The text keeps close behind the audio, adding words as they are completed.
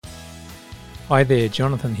Hi there,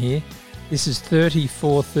 Jonathan here. This is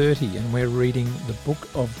 3430 and we're reading the book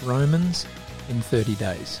of Romans in 30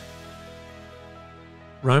 days.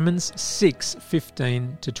 Romans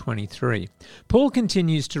 6:15 to 23. Paul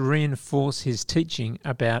continues to reinforce his teaching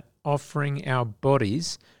about offering our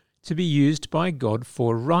bodies to be used by God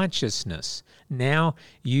for righteousness, now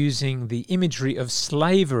using the imagery of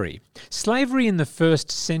slavery. Slavery in the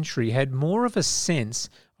first century had more of a sense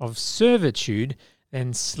of servitude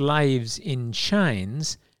than slaves in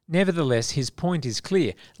chains. Nevertheless, his point is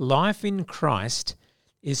clear. Life in Christ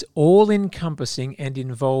is all-encompassing and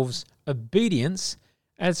involves obedience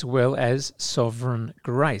as well as sovereign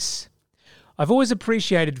grace. I've always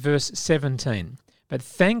appreciated verse 17, but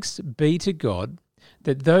thanks be to God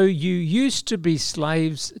that though you used to be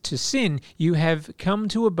slaves to sin, you have come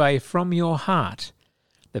to obey from your heart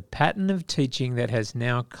the pattern of teaching that has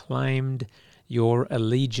now claimed your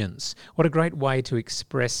allegiance. What a great way to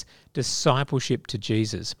express discipleship to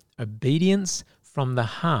Jesus. Obedience from the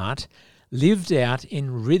heart, lived out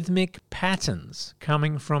in rhythmic patterns,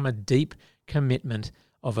 coming from a deep commitment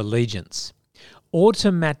of allegiance.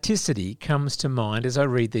 Automaticity comes to mind as I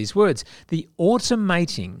read these words. The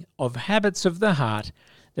automating of habits of the heart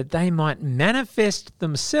that they might manifest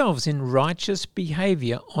themselves in righteous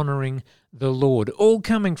behavior honoring the Lord, all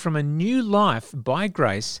coming from a new life by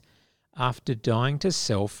grace after dying to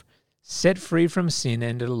self, set free from sin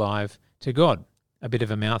and alive to God. A bit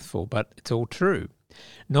of a mouthful, but it's all true.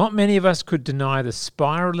 Not many of us could deny the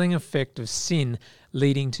spiraling effect of sin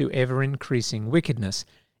leading to ever-increasing wickedness,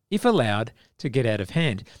 if allowed to get out of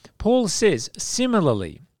hand. Paul says,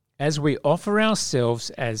 similarly, as we offer ourselves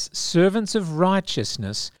as servants of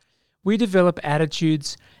righteousness, we develop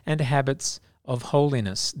attitudes and habits of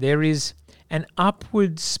holiness. There is an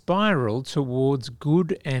upward spiral towards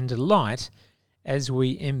good and light as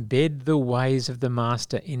we embed the ways of the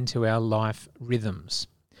Master into our life rhythms.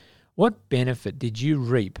 What benefit did you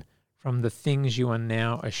reap from the things you are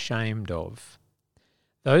now ashamed of?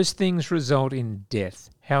 Those things result in death.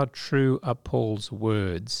 How true are Paul's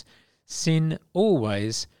words. Sin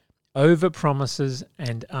always overpromises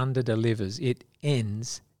and underdelivers. It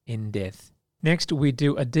ends in death. Next, we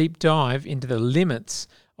do a deep dive into the limits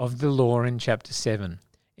of the law in chapter 7.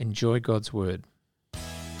 Enjoy God's word.